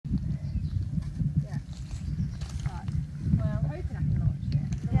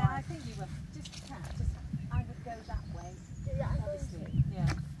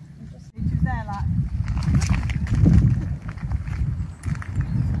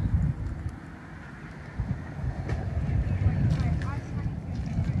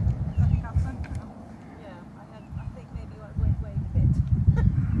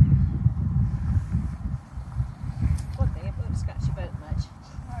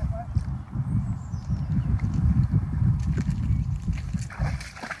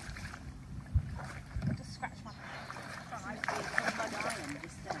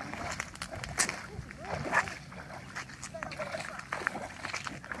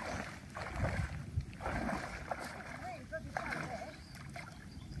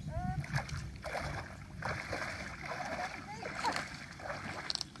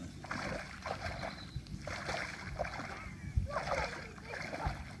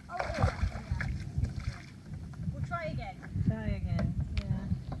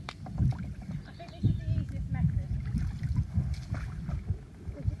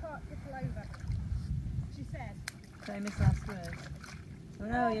Oh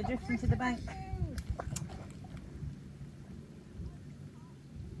no, you're drifting to the bank.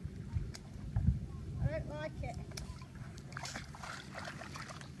 I don't like it.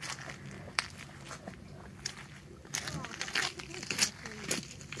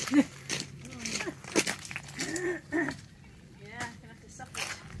 Yeah, I'm gonna have to suck it.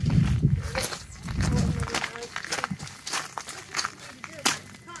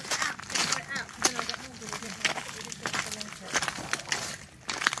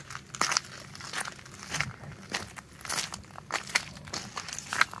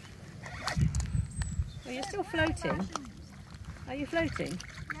 Well, you're still floating. Are you floating?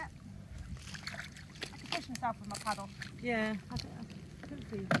 Yeah. I can push myself with my paddle. Yeah. I don't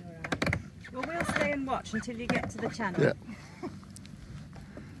feel you're alright. Well, we'll stay and watch until you get to the channel. Yeah.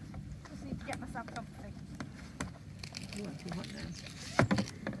 Just need to get myself comfy. You want too hot now.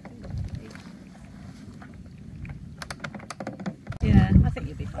 Yeah, I think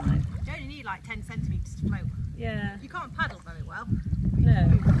you'll be fine. You only need like 10 centimetres to float. Yeah. You can't paddle very well.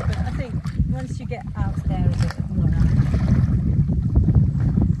 No, but I think once you get out there a bit, you're alright.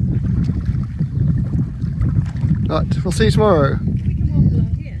 Right, we'll see you tomorrow. We can walk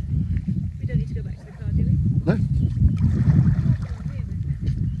along here. We don't need to go back to the car, do we? No?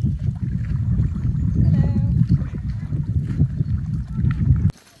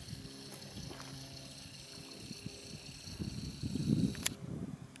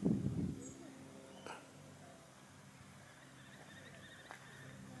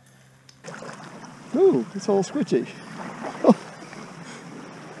 Ooh, it's all squidgy. Oh.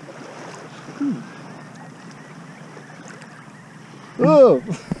 Oh.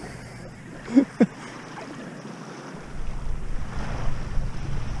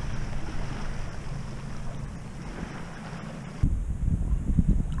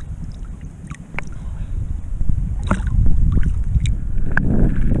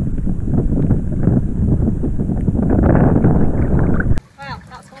 Well,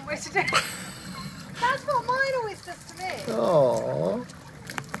 that's one way to do it. That's what mine always does to me. Oh.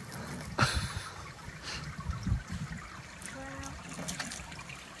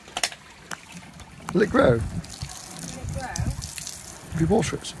 Will it grow? Can it grow? Will you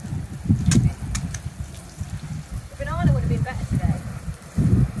water it? The banana would have been better today.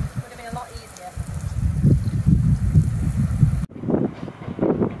 Would have been a lot easier.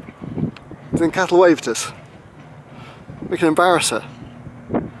 Do you think Cattle waved at us? We can embarrass her.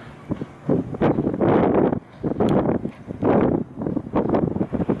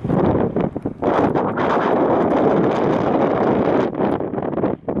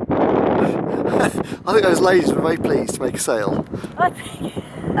 I think those ladies were very pleased to make a sale. I think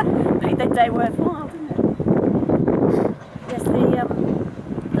made their day worthwhile, didn't it? Yes,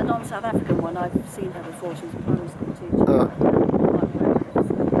 the non-South African one, I've seen her before. She's a primary school teacher.